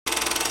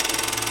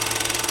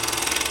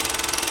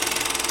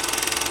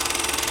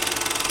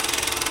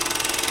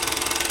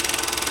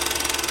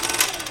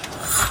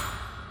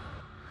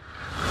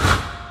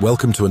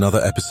Welcome to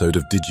another episode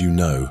of Did You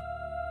Know?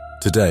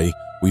 Today,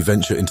 we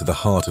venture into the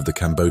heart of the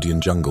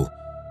Cambodian jungle,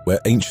 where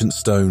ancient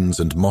stones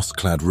and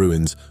moss-clad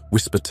ruins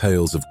whisper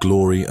tales of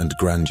glory and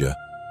grandeur.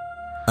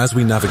 As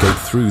we navigate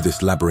through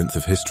this labyrinth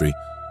of history,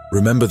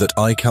 remember that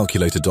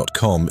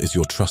iCalculator.com is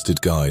your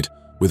trusted guide,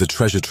 with a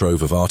treasure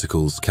trove of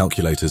articles,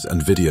 calculators,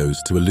 and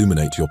videos to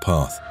illuminate your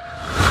path.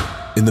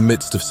 In the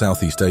midst of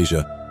Southeast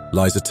Asia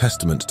lies a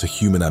testament to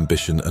human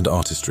ambition and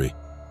artistry,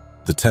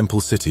 the temple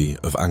city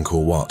of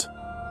Angkor Wat.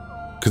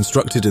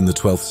 Constructed in the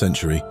 12th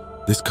century,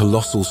 this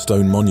colossal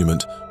stone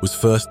monument was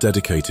first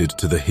dedicated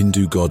to the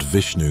Hindu god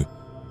Vishnu,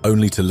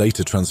 only to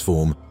later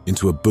transform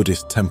into a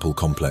Buddhist temple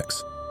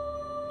complex.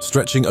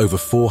 Stretching over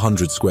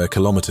 400 square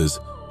kilometers,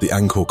 the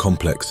Angkor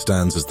complex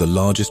stands as the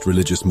largest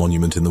religious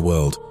monument in the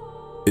world.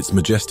 Its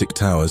majestic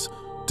towers,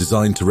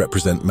 designed to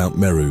represent Mount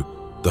Meru,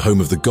 the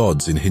home of the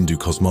gods in Hindu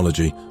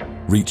cosmology,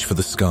 reach for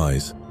the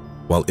skies,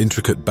 while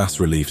intricate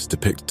bas-reliefs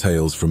depict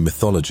tales from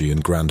mythology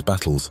and grand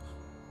battles.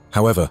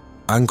 However,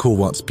 Angkor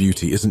Wat's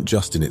beauty isn't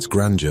just in its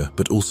grandeur,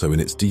 but also in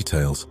its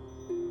details.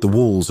 The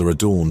walls are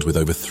adorned with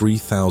over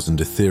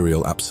 3,000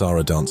 ethereal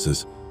Apsara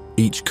dancers,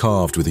 each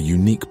carved with a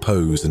unique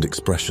pose and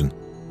expression.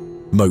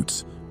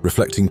 Moats,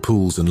 reflecting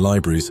pools and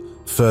libraries,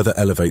 further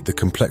elevate the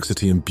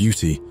complexity and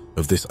beauty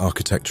of this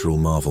architectural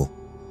marvel.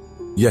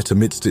 Yet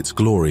amidst its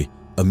glory,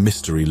 a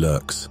mystery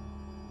lurks.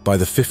 By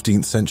the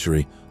 15th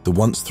century, the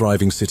once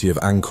thriving city of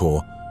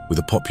Angkor, with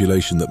a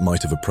population that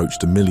might have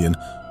approached 1 million,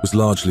 was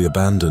largely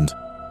abandoned.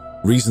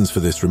 Reasons for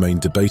this remain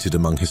debated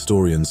among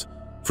historians,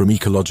 from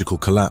ecological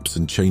collapse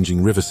and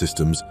changing river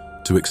systems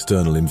to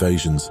external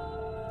invasions.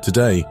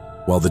 Today,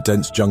 while the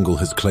dense jungle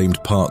has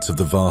claimed parts of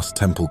the vast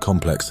temple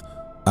complex,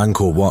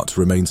 Angkor Wat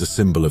remains a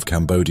symbol of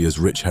Cambodia's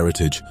rich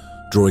heritage,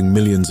 drawing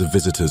millions of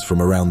visitors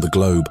from around the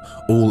globe,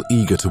 all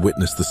eager to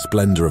witness the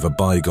splendor of a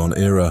bygone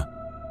era.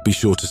 Be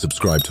sure to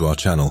subscribe to our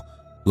channel,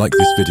 like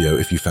this video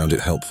if you found it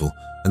helpful,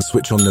 and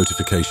switch on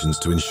notifications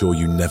to ensure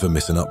you never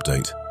miss an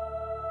update.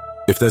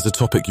 If there's a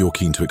topic you're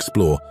keen to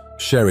explore,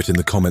 share it in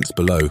the comments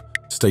below.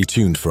 Stay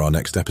tuned for our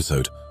next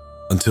episode.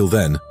 Until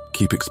then,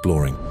 keep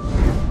exploring.